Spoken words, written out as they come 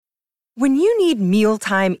When you need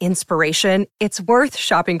mealtime inspiration, it's worth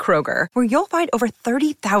shopping Kroger, where you'll find over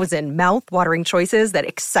 30,000 mouth-watering choices that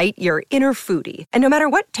excite your inner foodie. And no matter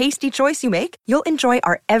what tasty choice you make, you'll enjoy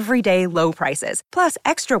our everyday low prices, plus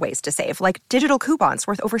extra ways to save, like digital coupons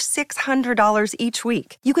worth over $600 each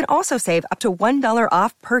week. You can also save up to $1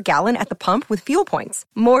 off per gallon at the pump with fuel points.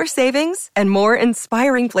 More savings and more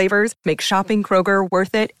inspiring flavors make shopping Kroger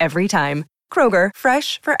worth it every time. Kroger,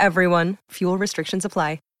 fresh for everyone. Fuel restrictions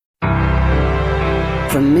apply.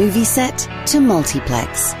 From movie set to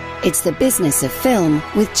multiplex, it's the business of film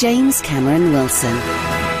with James Cameron Wilson.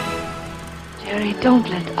 Jerry, don't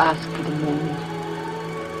let us ask for the moon.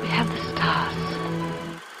 We have the stars.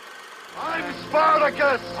 I'm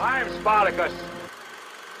Spartacus! I'm Spartacus.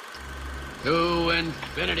 To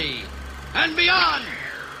infinity and beyond!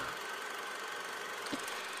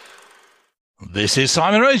 This is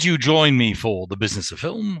Simon Rose. You join me for The Business of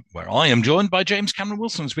Film, where I am joined by James Cameron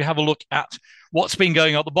Wilson as we have a look at what's been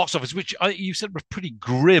going on at the box office, which you said was pretty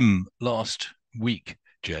grim last week,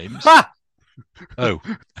 James. Ha! Oh.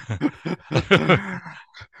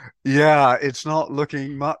 Yeah, it's not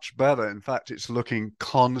looking much better. In fact, it's looking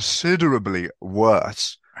considerably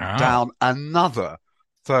worse, down another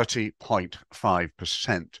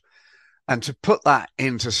 30.5%. And to put that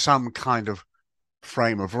into some kind of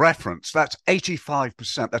frame of reference, that's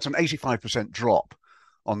 85%. That's an 85% drop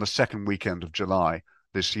on the second weekend of July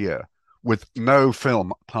this year, with no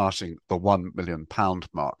film passing the £1 million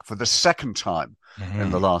mark for the second time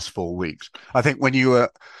in the last 4 weeks. I think when you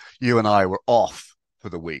and I were off for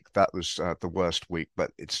the week, that was the worst week,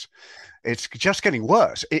 but it's just getting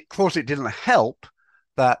worse. Of course, it didn't help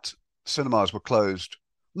that cinemas were closed.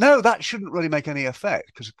 No, that shouldn't really make any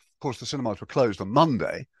effect, because of course the cinemas were closed on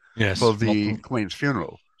Monday. Yes, for the Queen's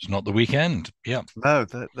funeral. It's not the weekend. Yeah. No,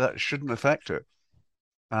 that shouldn't affect it.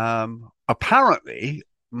 Apparently,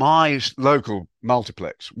 my local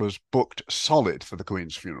multiplex was booked solid for the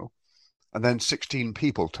Queen's funeral, and then 16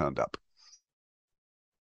 people turned up.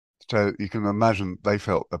 So you can imagine they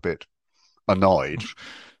felt a bit annoyed.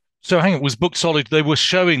 So hang on, it was booked solid. They were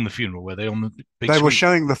showing the funeral, were they, on the big They screen? were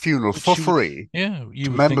showing the funeral for free to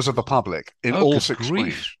members of the public in all 6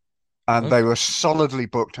 screens. And they were solidly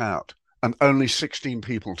booked out, and only 16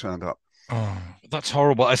 people turned up. Oh, that's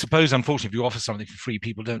horrible. I suppose, unfortunately, if you offer something for free,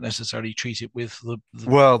 people don't necessarily treat it with the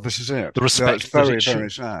well, this is it. The respect. It's very,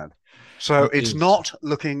 very sad. So it's not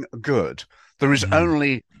looking good. There is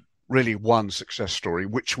only really one success story,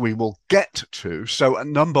 which we will get to. So at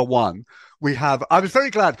number one, I was very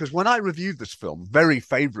glad, because when I reviewed this film very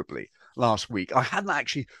favorably last week, I hadn't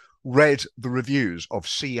actually read the reviews of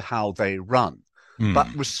See How They Run,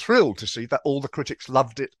 but was thrilled to see that all the critics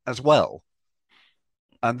loved it as well.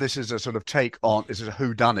 And this is a sort of this is a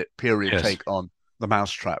whodunit period take on The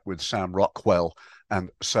Mousetrap with Sam Rockwell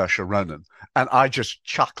and Saoirse Ronan. And I just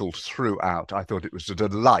chuckled throughout. I thought it was a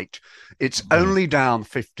delight. It's only down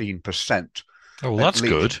 15%. Oh, well, that's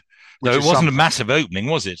good. No, it wasn't a massive opening,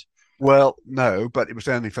 was it? Well, no, but it was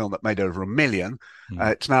the only film that made over £1 million.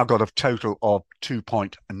 It's now got a total of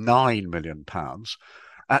 £2.9 million.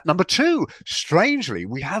 At number two, strangely,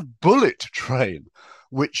 we have Bullet Train,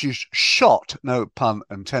 which is shot, no pun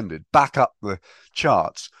intended, back up the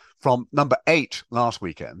charts from number 8 last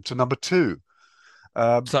weekend to number 2.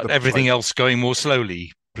 So everything else going more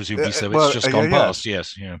slowly, presumably, so it's just gone past,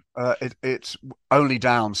 yes. Yeah. It's only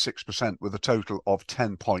down 6% with a total of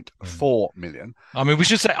 10.4 million. I mean, we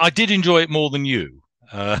should say I did enjoy it more than you.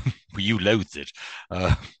 You loathed it.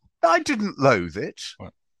 I didn't loathe it.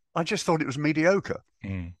 What? I just thought it was mediocre.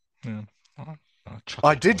 Yeah.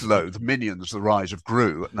 I did loathe Minions: The Rise of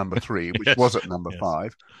Gru at number 3, which was at number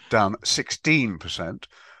 5, down 16%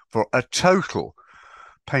 for a total,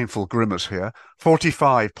 painful grimace here,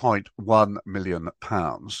 £45.1 million.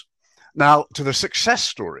 Now, to the success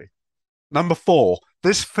story, number 4,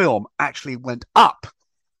 this film actually went up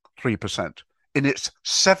 3% in its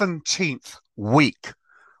 17th week.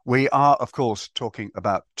 We are, of course, talking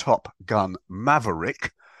about Top Gun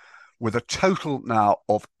Maverick, with a total now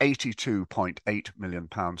of £82.8 million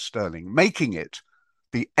sterling, making it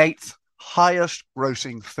the 8th highest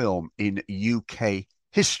grossing film in UK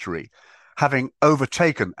history, having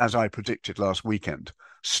overtaken, as I predicted last weekend,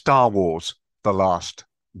 Star Wars: The Last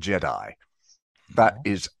Jedi. That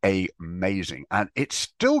is amazing. And it's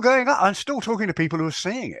still going up. I'm still talking to people who are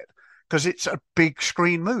seeing it, because it's a big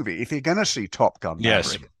screen movie. If you're going to see Top Gun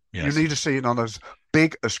Maverick, you need to see it on as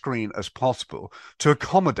big a screen as possible to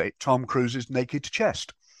accommodate Tom Cruise's naked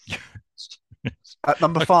chest. At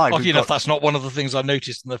number 5... Oddly enough, that's not one of the things I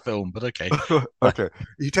noticed in the film, but okay. Okay.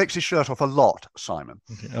 He takes his shirt off a lot, Simon.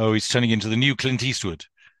 Okay. Oh, he's turning into the new Clint Eastwood.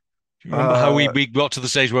 Do you remember how we got to the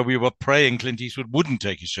stage where we were praying Clint Eastwood wouldn't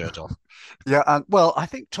take his shirt off? Yeah, and well, I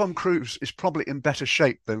think Tom Cruise is probably in better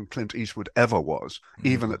shape than Clint Eastwood ever was,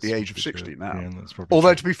 even at the age of 60 now. Yeah,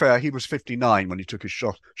 although, to be fair, he was 59 when he took his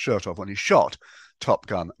shirt off when he shot Top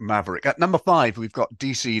Gun Maverick. At number 5, we've got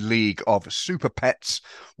DC League of Super Pets,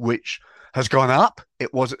 which has gone up.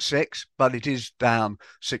 It was at 6, but it is down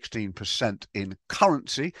 16% in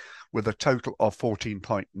currency with a total of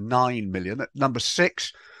 14.9 million. At number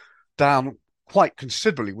 6, down quite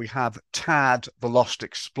considerably, we have Tad, the Lost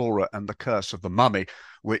Explorer and the Curse of the Mummy,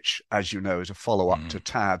 which, as you know, is a follow-up to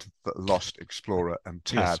Tad, the Lost Explorer and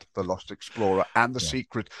Tad, the Lost Explorer and the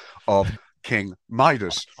Secret of King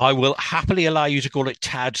Midas. I will happily allow you to call it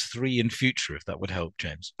Tad 3 in future, if that would help,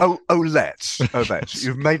 James. Let's.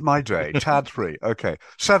 You've made my day. Tad 3. Okay.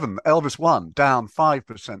 7, Elvis 1, down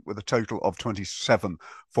 5% with a total of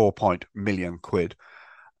 27.4 million quid,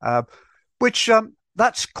 which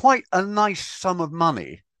that's quite a nice sum of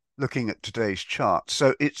money looking at today's chart.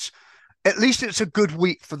 So at least it's a good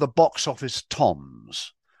week for the box office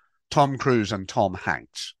Toms, Tom Cruise and Tom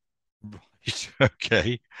Hanks.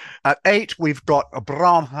 Okay. At 8, we've got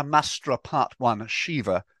Brahmastra Part 1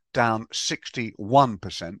 Shiva, down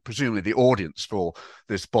 61%, presumably the audience for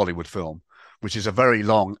this Bollywood film, which is a very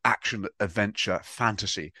long action adventure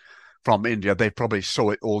fantasy from India. They probably saw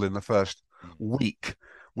it all in the first week,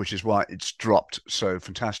 which is why it's dropped so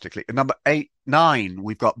fantastically. At number 9,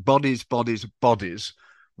 we've got Bodies, Bodies, Bodies,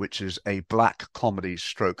 which is a black comedy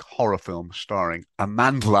stroke horror film starring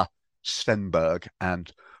Amandla Stenberg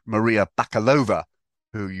and Maria Bakalova,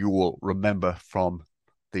 who you will remember from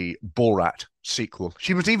the Borat sequel.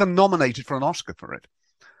 She was even nominated for an Oscar for it.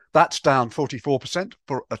 That's down 44%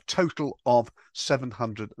 for a total of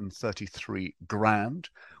 733 grand.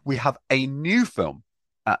 We have a new film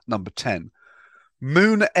at number 10,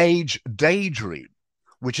 Moon Age Daydream,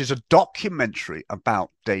 which is a documentary about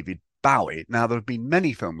David Bowie. Now, there have been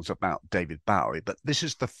many films about David Bowie, but this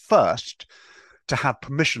is the first to have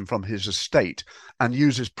permission from his estate and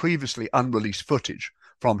uses previously unreleased footage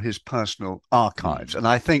from his personal archives. And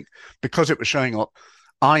I think because it was showing on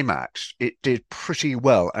IMAX, it did pretty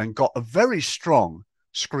well and got a very strong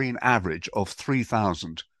screen average of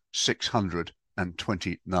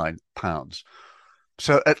 £3,629.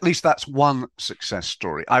 So at least that's one success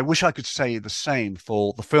story. I wish I could say the same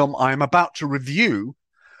for the film I am about to review,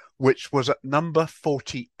 which was at number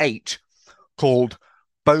 48, called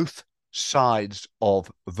Both Sides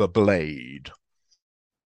of the Blade,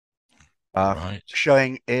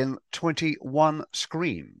 showing in 21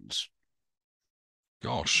 screens.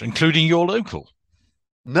 Gosh, including your local?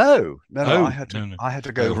 No. I had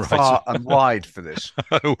to go far and wide for this.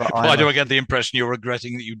 Why do I get the impression you're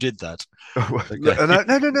regretting that you did that?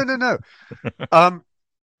 No.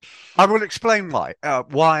 I will explain why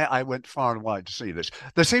I went far and wide to see this.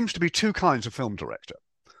 There seems to be two kinds of film director.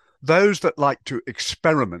 Those that like to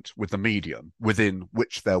experiment with the medium within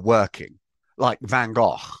which they're working, like Van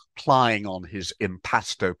Gogh plying on his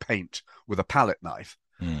impasto paint with a palette knife,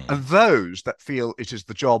 and those that feel it is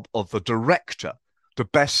the job of the director to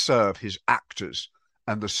best serve his actors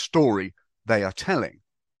and the story they are telling.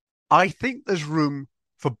 I think there's room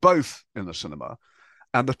for both in the cinema,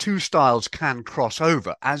 and the two styles can cross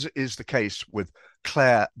over, as is the case with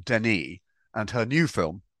Claire Denis and her new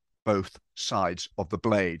film, Both Sides of the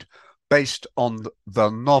Blade, based on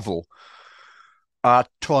the novel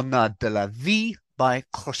Tournade de la Vie by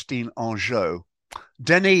Christine Angot.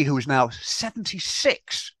 Denis, who is now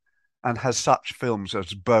 76 and has such films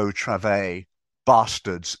as Beau Travail,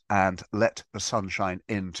 Bastards and Let the Sunshine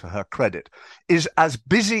In to her credit, is as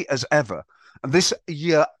busy as ever. And this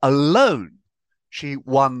year alone, she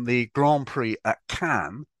won the Grand Prix at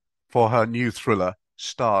Cannes for her new thriller,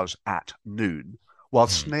 Stars at Noon, while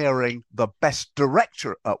snaring the Best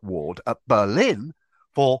Director award at Berlin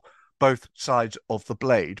for Both Sides of the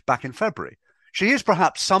Blade back in February. She is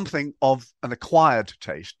perhaps something of an acquired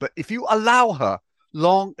taste, but if you allow her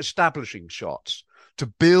long establishing shots to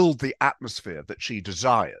build the atmosphere that she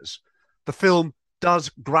desires, the film does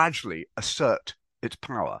gradually assert its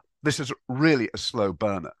power. This is really a slow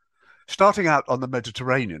burner. Starting out on the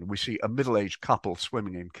Mediterranean, we see a middle-aged couple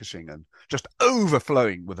swimming and kissing and just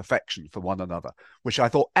overflowing with affection for one another, which I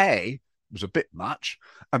thought, A, was a bit much,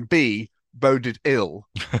 and B, boded ill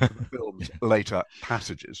for the film's later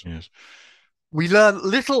passages. Yes. We learn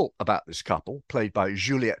little about this couple, played by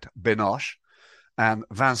Juliette Binoche and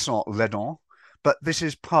Vincent Ledon, but this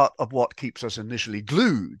is part of what keeps us initially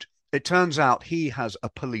glued. It turns out he has a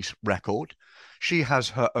police record, she has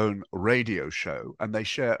her own radio show, and they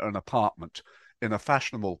share an apartment in a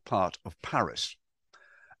fashionable part of Paris.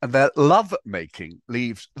 and their love-making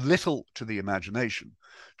leaves little to the imagination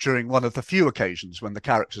during one of the few occasions when the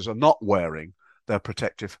characters are not wearing their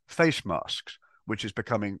protective face masks, which is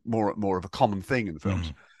becoming more and more of a common thing in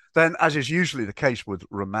films. Then, as is usually the case with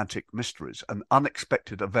romantic mysteries, an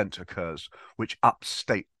unexpected event occurs which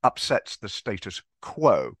upsets the status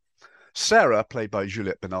quo. Sarah, played by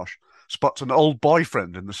Juliette Binoche, spots an old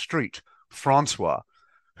boyfriend in the street, Francois,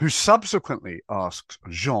 who subsequently asks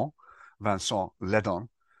Jean, Vincent Ledon,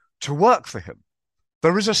 to work for him.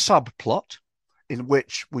 There is a subplot in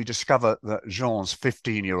which we discover that Jean's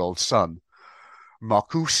 15-year-old son,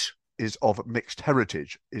 Marcus, is of mixed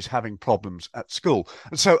heritage, is having problems at school.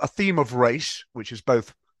 And so a theme of race, which is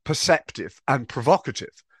both perceptive and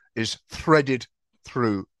provocative, is threaded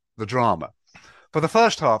through the drama. For the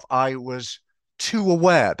first half, I was too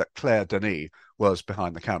aware that Claire Denis was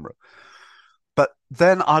behind the camera. But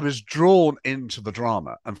then I was drawn into the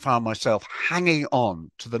drama and found myself hanging on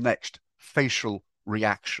to the next facial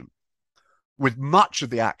reaction, with much of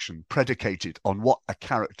the action predicated on what a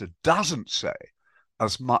character doesn't say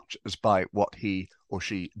as much as by what he or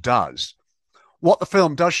she does. What the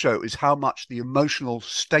film does show is how much the emotional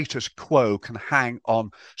status quo can hang on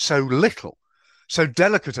so little, so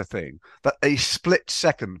delicate a thing that a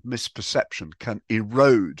split-second misperception can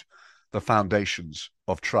erode the foundations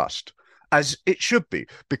of trust, as it should be,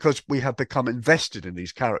 because we have become invested in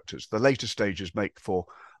these characters. The later stages make for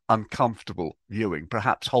uncomfortable viewing,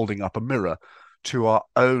 perhaps holding up a mirror to our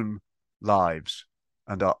own lives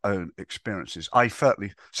and our own experiences. I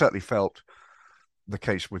certainly felt the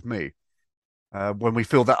case with me when we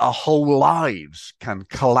feel that our whole lives can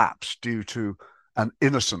collapse due to an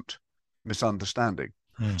innocent misunderstanding.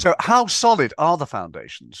 So how solid are the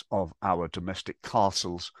foundations of our domestic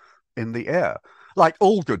castles in the air? Like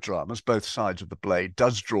all good dramas, both sides of the blade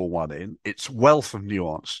does draw one in, its wealth of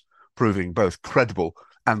nuance proving both credible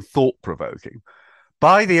and thought-provoking.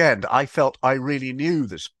 By the end, I felt I really knew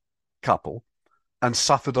this couple and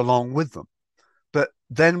suffered along with them. But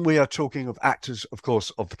then we are talking of actors, of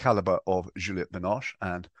course, of the caliber of Juliette Binoche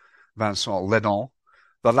and Vincent Ledon,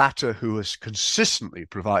 the latter who has consistently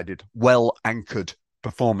provided well-anchored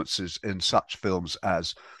performances in such films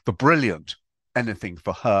as the brilliant Anything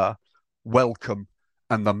for Her, Welcome,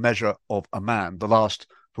 and The Measure of a Man, the last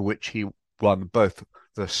for which he won both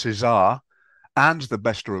the César and the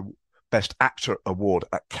Best Actor award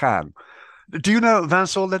at Cannes. Do you know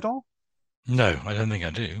Vincent Ledon? No, I don't think I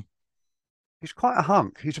do. He's quite a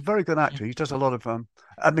hunk. He's a very good actor. He does a lot of,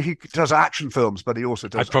 he does action films, but he also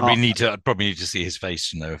does. I'd probably need to see his face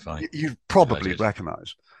to know if I. You'd probably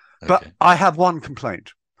recognise. Okay. But I have one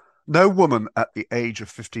complaint: no woman at the age of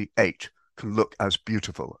 58 can look as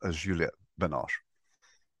beautiful as Juliette Binoche.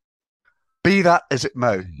 Be that as it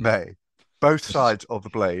may, both sides of the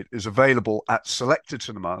blade is available at selected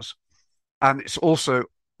cinemas, and it's also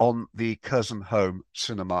on the Curzon Home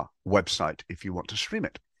Cinema website if you want to stream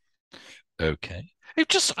it. Okay.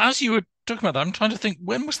 Just as you were talking about that, I'm trying to think,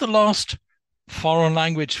 when was the last foreign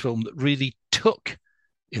language film that really took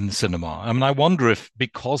in the cinema? I mean, I wonder if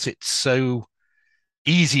because it's so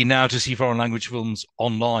easy now to see foreign language films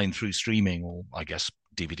online through streaming, or I guess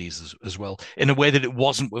DVDs as well, in a way that it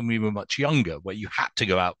wasn't when we were much younger, where you had to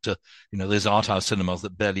go out to, there's art house cinemas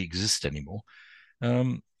that barely exist anymore.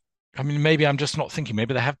 I mean, maybe I'm just not thinking.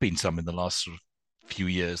 Maybe there have been some in the last sort of few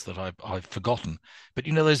years that I've forgotten. But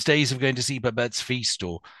those days of going to see Babette's Feast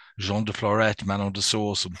or Jean de Florette, Manon de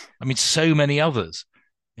Source, I mean, so many others.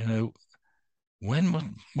 Well,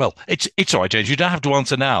 it's all right, James. You don't have to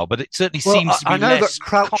answer now, but it certainly seems to be less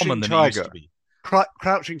common than it used to be.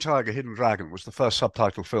 Crouching Tiger, Hidden Dragon was the first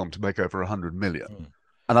subtitle film to make over 100 million.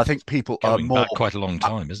 And I think people going are more... back quite a long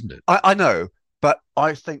time, isn't it? I know, but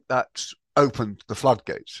I think that's opened the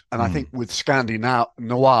floodgates. And I think with Scandinavian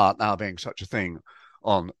noir now being such a thing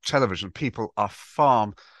on television, people are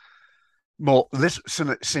far more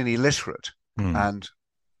cine literate. And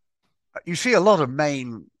you see a lot of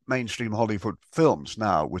mainstream Hollywood films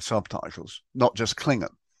now with subtitles, not just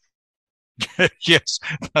Klingon. Yes,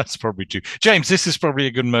 that's probably true. James, this is probably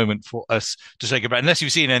a good moment for us to take a break, unless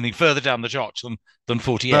you've seen anything further down the charts than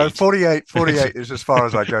 48. No, 48 is as far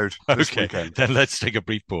as I go this weekend. Then let's take a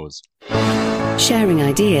brief pause. Sharing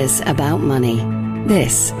ideas about money.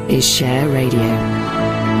 This is Share Radio.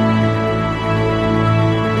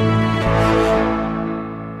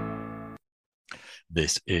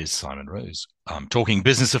 This is Simon Rose. I'm talking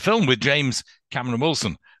business of film with James Cameron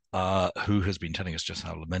Wilson. who has been telling us just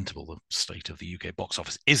how lamentable the state of the UK box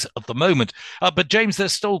office is at the moment. But James,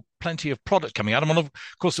 there's still plenty of product coming out. And of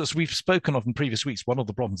course, as we've spoken of in previous weeks, one of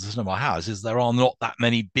the problems the cinema has is there are not that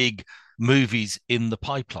many big movies in the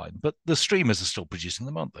pipeline, but the streamers are still producing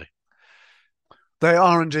them, aren't they? They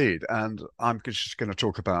are indeed. And I'm just going to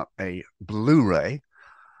talk about a Blu-ray,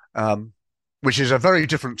 which is a very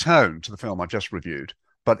different tone to the film I just reviewed.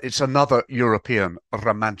 But it's another European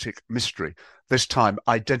romantic mystery, this time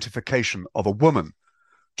Identification of a Woman,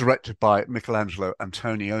 directed by Michelangelo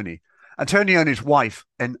Antonioni. Antonioni's wife,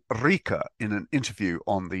 Enrica, in an interview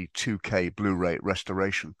on the 2K Blu-ray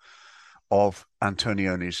restoration of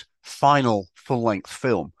Antonioni's final full-length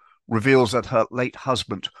film, reveals that her late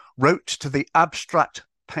husband wrote to the abstract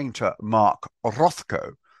painter Mark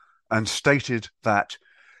Rothko and stated that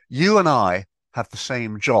you and I have the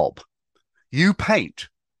same job. You paint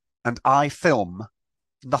and I film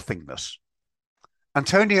nothingness.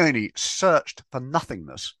 Antonioni searched for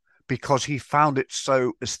nothingness because he found it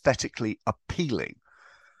so aesthetically appealing.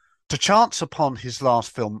 To chance upon his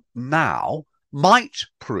last film now might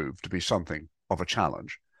prove to be something of a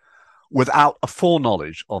challenge without a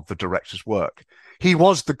foreknowledge of the director's work. He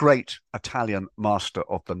was the great Italian master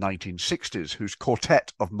of the 1960s whose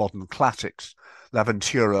quartet of modern classics,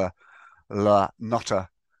 L'Avventura, La Notte,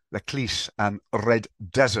 L'Eclisse and Red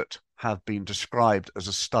Desert, have been described as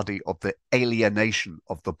a study of the alienation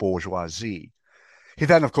of the bourgeoisie. He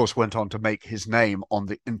then, of course, went on to make his name on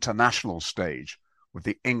the international stage with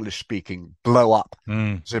the English-speaking Blow Up,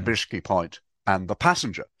 Zabriskie Point and The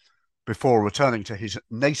Passenger, before returning to his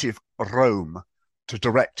native Rome to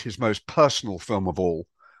direct his most personal film of all,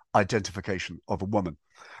 Identification of a Woman.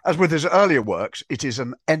 As with his earlier works, it is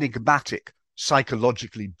an enigmatic,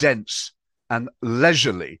 psychologically dense and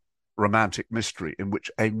leisurely romantic mystery in which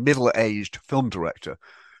a middle-aged film director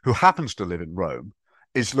who happens to live in Rome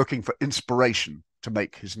is looking for inspiration to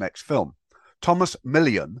make his next film. Thomas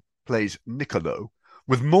Millian plays Niccolo,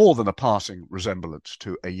 with more than a passing resemblance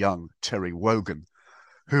to a young Terry Wogan,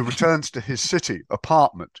 who returns to his city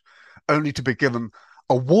apartment only to be given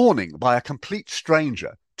a warning by a complete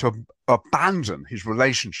stranger to abandon his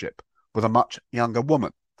relationship with a much younger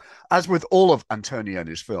woman. As with all of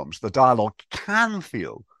Antonioni's films, the dialogue can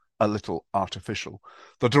feel a little artificial.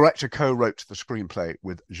 The director co-wrote the screenplay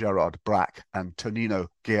with Gerard Brack and Tonino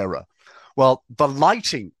Guerra, while the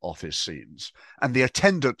lighting of his scenes and the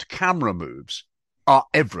attendant camera moves are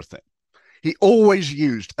everything. He always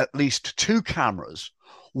used at least two cameras,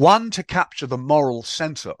 one to capture the moral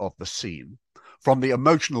center of the scene from the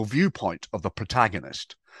emotional viewpoint of the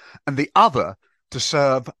protagonist, and the other to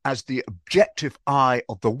serve as the objective eye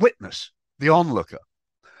of the witness, the onlooker.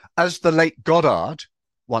 As the late Godard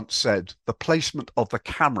once said, the placement of the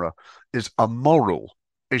camera is a moral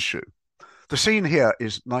issue. The scene here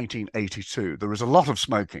is 1982. There is a lot of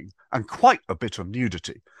smoking and quite a bit of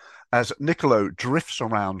nudity as Niccolo drifts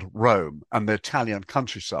around Rome and the Italian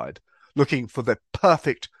countryside looking for the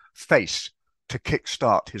perfect face to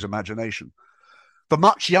kickstart his imagination. The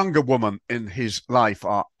much younger women in his life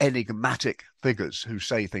are enigmatic figures who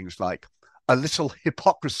say things like, a little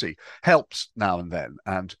hypocrisy helps now and then,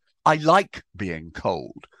 and I like being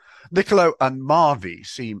cold. Niccolo and Marvi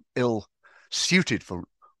seem ill-suited for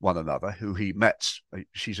one another, who he meets.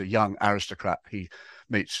 She's a young aristocrat he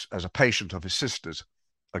meets as a patient of his sister's,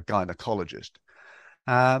 a gynecologist.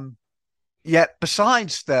 Yet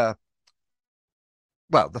besides the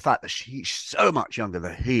fact that she's so much younger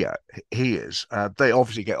than he is, they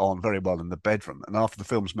obviously get on very well in the bedroom. And after the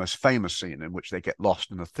film's most famous scene, in which they get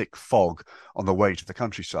lost in a thick fog on the way to the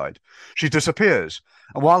countryside, she disappears.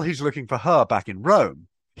 And while he's looking for her back in Rome,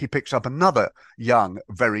 he picks up another young,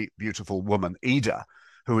 very beautiful woman, Ida,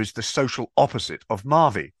 who is the social opposite of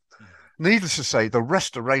Marvi. Needless to say, the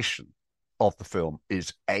restoration of the film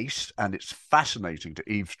is ace, and it's fascinating to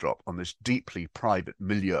eavesdrop on this deeply private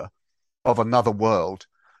milieu of another world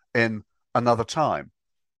in another time.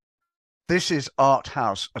 This is art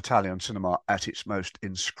house Italian cinema at its most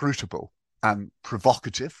inscrutable and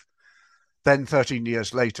provocative. Then 13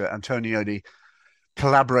 years later, Antonioni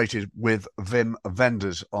collaborated with Wim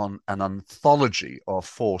Wenders on an anthology of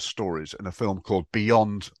 4 stories in a film called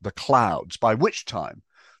Beyond the Clouds, by which time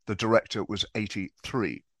the director was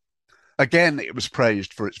 83. Again, it was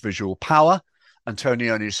praised for its visual power,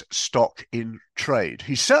 Antonioni's stock in trade.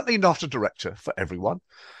 He's certainly not a director for everyone,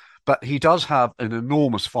 but he does have an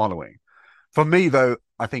enormous following. For me, though,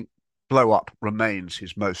 I think Blow Up remains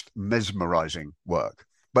his most mesmerizing work.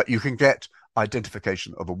 But you can get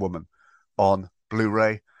Identification of a Woman on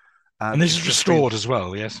Blu-ray. And this is restored as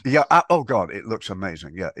well, yes? Yeah. Oh, God, it looks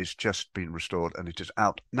amazing. Yeah, it's just been restored and it is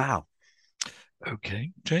out now.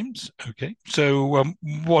 Okay, James. Okay. So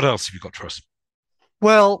what else have you got for us?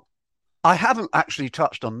 Well, I haven't actually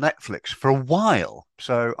touched on Netflix for a while,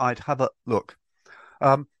 so I'd have a look.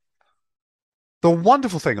 Um, the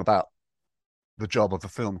wonderful thing about the job of the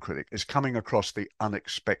film critic is coming across the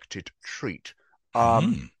unexpected treat.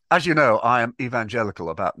 As you know, I am evangelical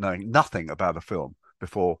about knowing nothing about a film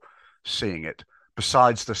before seeing it,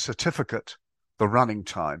 besides the certificate, the running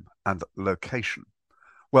time, and the location.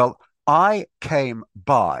 Well, I Came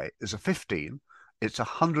By is a 15. It's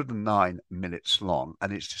 109 minutes long,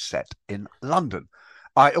 and it's set in London.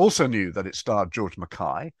 I also knew that it starred George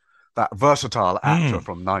Mackay, that versatile actor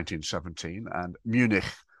from 1917, and Munich,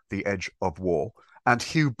 The Edge of War, and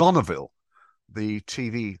Hugh Bonneville, the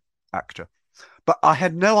TV actor. But I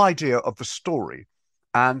had no idea of the story,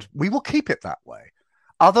 and we will keep it that way,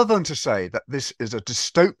 other than to say that this is a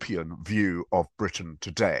dystopian view of Britain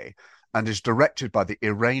today and is directed by the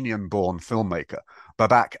Iranian-born filmmaker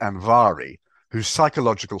Babak Anvari, whose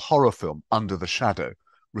psychological horror film Under the Shadow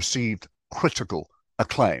received critical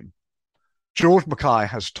acclaim. George Mackay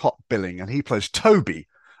has top billing, and he plays Toby,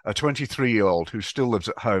 a 23-year-old who still lives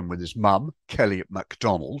at home with his mum, Kelly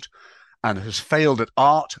MacDonald, and has failed at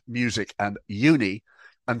art, music, and uni,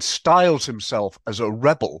 and styles himself as a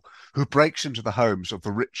rebel who breaks into the homes of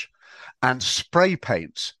the rich and spray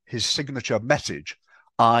paints his signature message,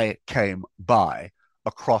 I Came By,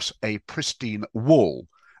 across a pristine wall.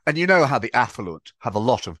 And you know how the affluent have a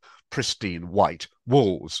lot of pristine white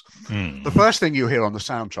walls. The first thing you hear on the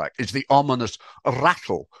soundtrack is the ominous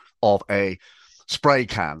rattle of a spray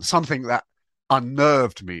can, something that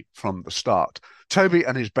unnerved me from the start. Toby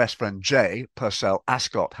and his best friend Jay Purcell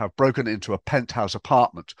Ascot have broken into a penthouse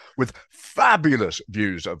apartment with fabulous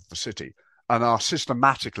views of the city and are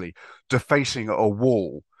systematically defacing a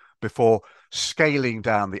wall before scaling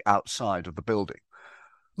down the outside of the building.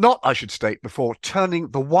 Not, I should state, before turning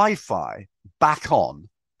the Wi-Fi back on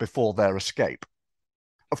before their escape.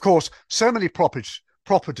 Of course, so many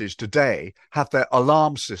properties today have their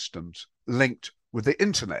alarm systems linked with the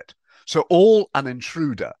internet. So all an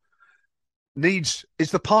intruder needs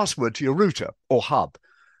is the password to your router or hub.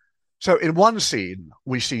 So in one scene,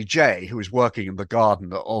 we see Jay, who is working in the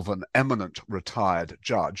garden of an eminent retired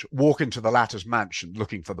judge, walk into the latter's mansion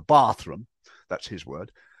looking for the bathroom. That's his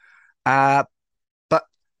word. But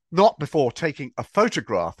not before taking a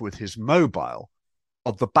photograph with his mobile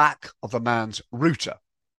of the back of the man's router.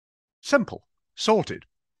 Simple. Sorted.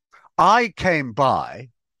 I Came By,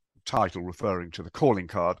 title referring to the calling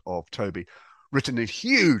card of Toby, written in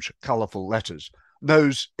huge, colourful letters,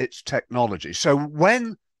 knows its technology. So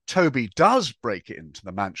when Toby does break into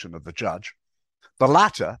the mansion of the judge, the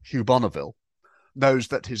latter, Hugh Bonneville, knows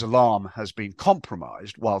that his alarm has been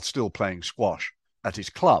compromised while still playing squash at his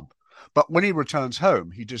club. But when he returns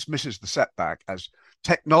home, he dismisses the setback as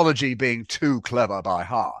technology being too clever by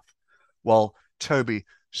half, while Toby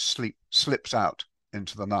slips out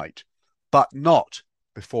into the night, but not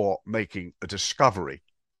before making a discovery,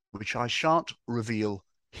 which I shan't reveal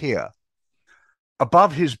here.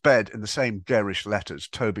 Above his bed in the same garish letters,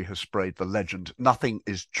 Toby has sprayed the legend, nothing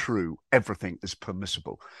is true, everything is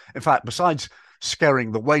permissible. In fact, besides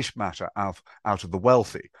scaring the waste matter out of the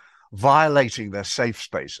wealthy, violating their safe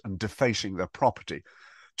space and defacing their property,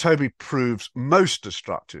 Toby proves most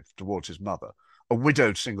destructive towards his mother. A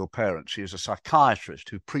widowed single parent, she is a psychiatrist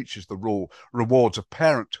who preaches the raw rewards of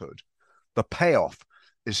parenthood. The payoff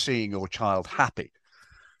is seeing your child happy.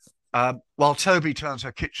 While Toby turns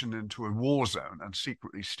her kitchen into a war zone and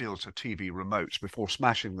secretly steals her TV remotes before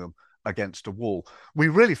smashing them against a wall. We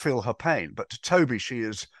really feel her pain, but to Toby, she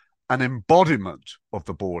is an embodiment of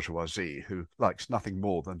the bourgeoisie who likes nothing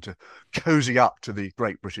more than to cozy up to the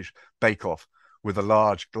Great British Bake Off with a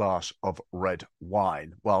large glass of red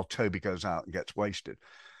wine while Toby goes out and gets wasted.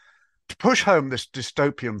 To push home this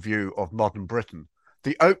dystopian view of modern Britain,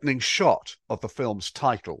 the opening shot of the film's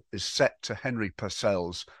title is set to Henry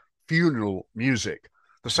Purcell's funeral music,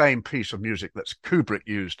 the same piece of music that Kubrick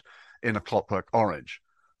used in A Clockwork Orange,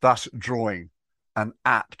 thus drawing an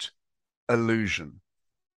apt allusion.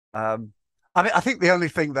 I think the only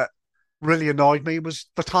thing that really annoyed me was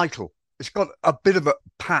the title. It's got a bit of a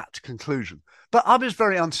pat conclusion. But I was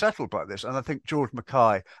very unsettled by this, and I think George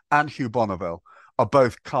Mackay and Hugh Bonneville are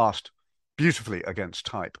both cast beautifully against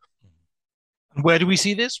type. And where do we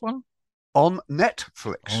see this one? On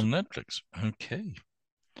Netflix. On Netflix. Okay.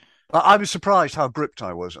 I was surprised how gripped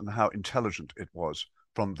I was and how intelligent it was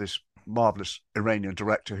from this marvellous Iranian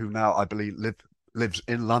director who now, I believe, lives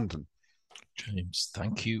in London. James,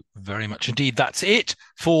 thank you very much indeed. That's it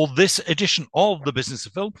for this edition of The Business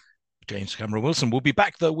of Film. James Cameron Wilson will be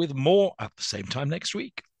back, though, with more at the same time next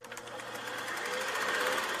week.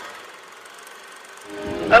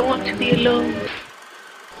 I want to be alone.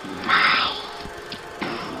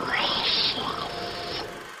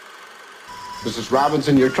 Mrs.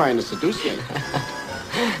 Robinson, you're trying to seduce me.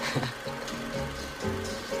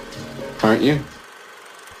 Aren't you?